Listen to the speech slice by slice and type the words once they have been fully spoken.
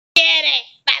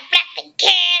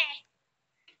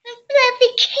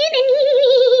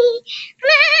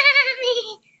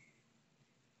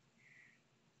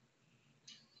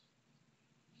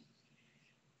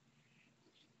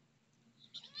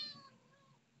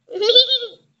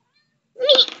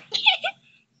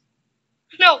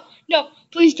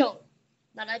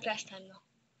Not at dress time though.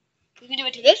 We can do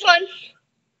it to this one.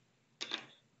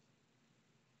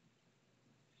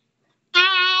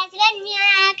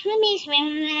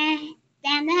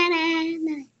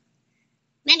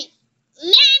 Mommy.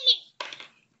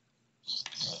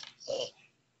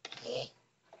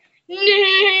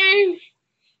 No,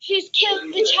 she's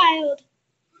killed the child.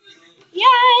 Yeah,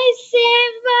 I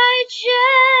saved my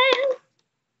child.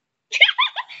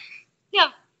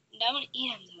 No, don't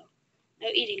eat him though. No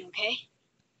eating, okay?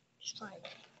 Just fine.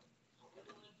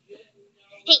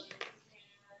 Hey.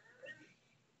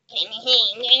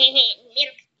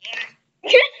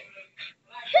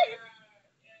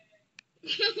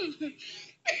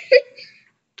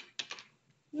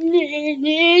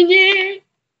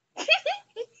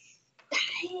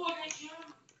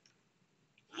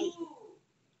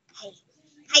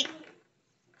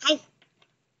 Hey.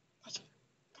 Touch it.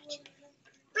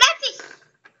 Fluffy.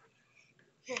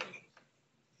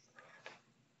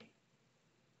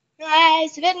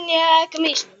 Сегодня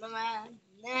комиссия, мама.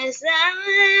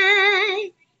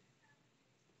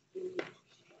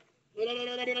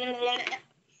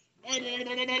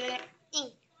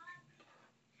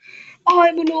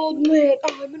 I'm an old man.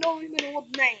 I'm an old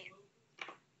man.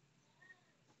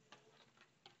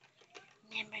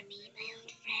 Remember me, my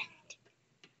old friend.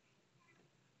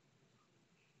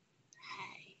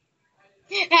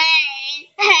 Hey.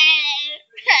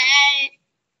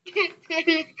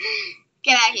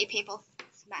 Get out of here, people.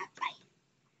 Smart fight.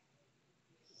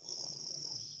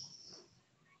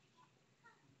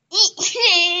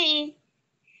 Chicken.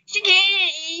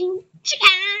 Chicken.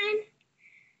 Chicken.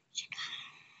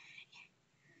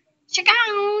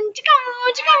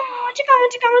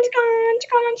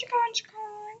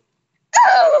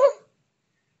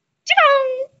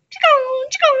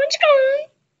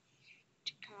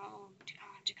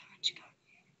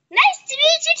 Nice to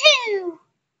meet you too.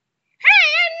 Hi,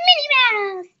 I'm Minnie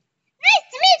Mouse. Nice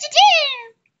to meet you too.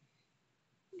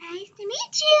 Nice to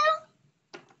meet you.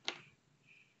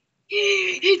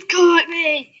 It caught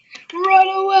me. Run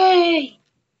away.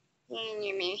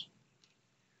 Near me.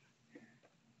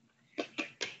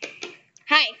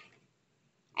 Hi.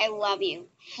 I love you.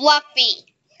 Fluffy.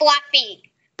 Fluffy.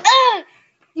 Ugh.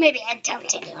 Maybe I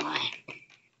don't anymore.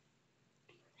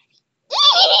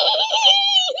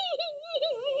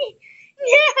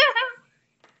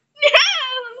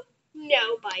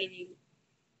 No biting.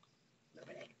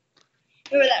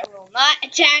 Remember that rule. Not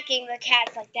attacking the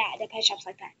cats like that. The pet shops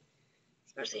like that.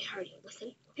 Especially Hardy.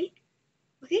 Listen. Okay?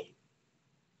 Okay?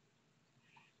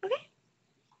 Okay?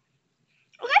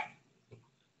 Okay?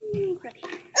 Fluffy.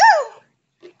 Ooh!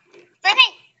 Fluffy!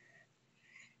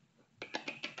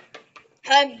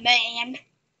 Hey, man.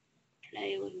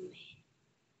 Play with me.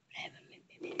 Play with me,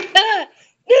 baby.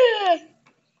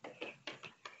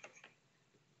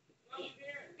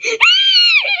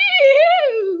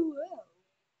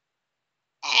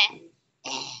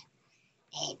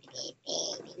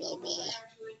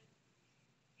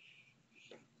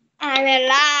 I'm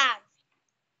alive.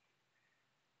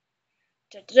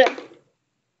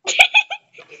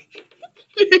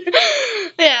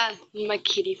 Yeah, my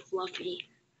kitty Fluffy.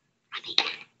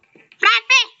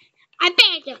 Fluffy, I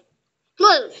beg you.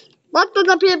 Please, let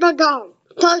the people go.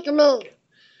 Take me.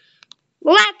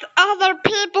 Let other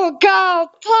people go.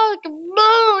 Take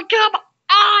me. Come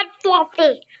on,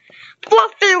 Fluffy.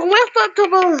 Fluffy, listen to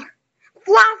me.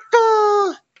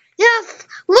 Fluffy. Yes,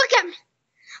 look at me.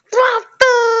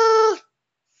 Fluffy.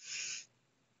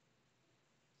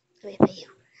 Wait for you.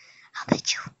 I'll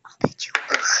bet you.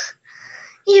 Ugh.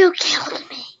 You killed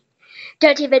me.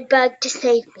 Don't even bug to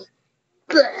save me.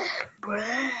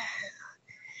 Bruh.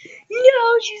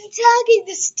 No, she's attacking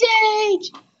the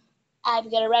stage. I'm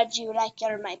gonna ride you like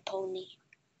you're my pony.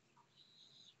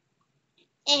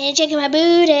 And shake my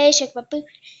booty, shake my booty.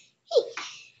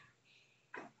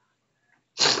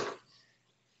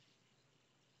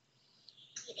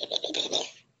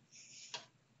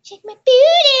 Shake my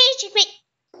booty, shake my...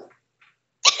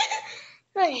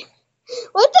 Okay.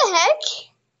 What the heck?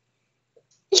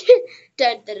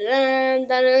 Dun, dun, dun,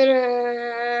 dun, dun, dun.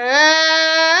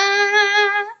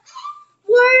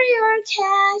 Warrior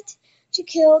cat, she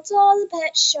killed all the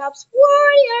pet shops.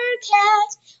 Warrior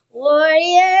cat,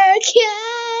 warrior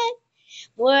cat,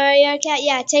 warrior cat.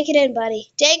 Yeah, take it in,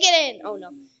 buddy. Take it in. Oh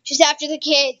no, she's after the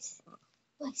kids.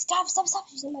 Wait, stop.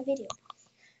 She's in my video.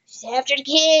 She's after the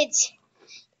kids.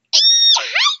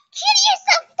 Hi, kitty, you're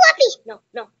so fluffy. No.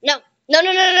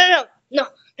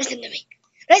 Listen to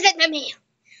me.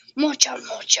 Mucho.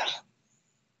 Oh,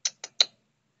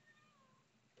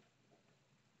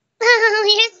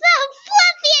 you're so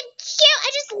fluffy and cute. I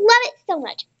just love it so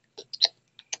much.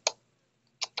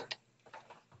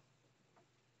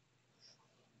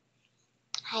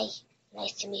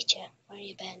 to meet you. Where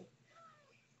you been?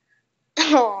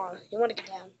 Oh, you want to go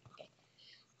down? Okay.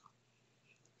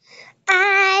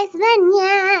 I've been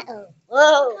yeah. Oh,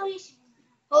 whoa.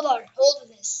 Hold on. Hold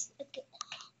this. Okay.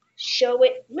 Show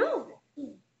it. No.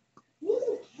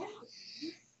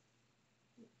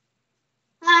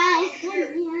 I've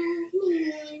been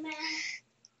yeah.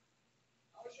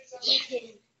 My kitten.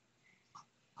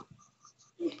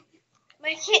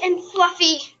 My kitten,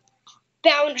 Fluffy.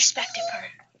 Bow and respect of her.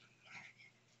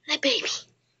 My baby.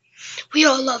 We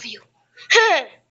all love you.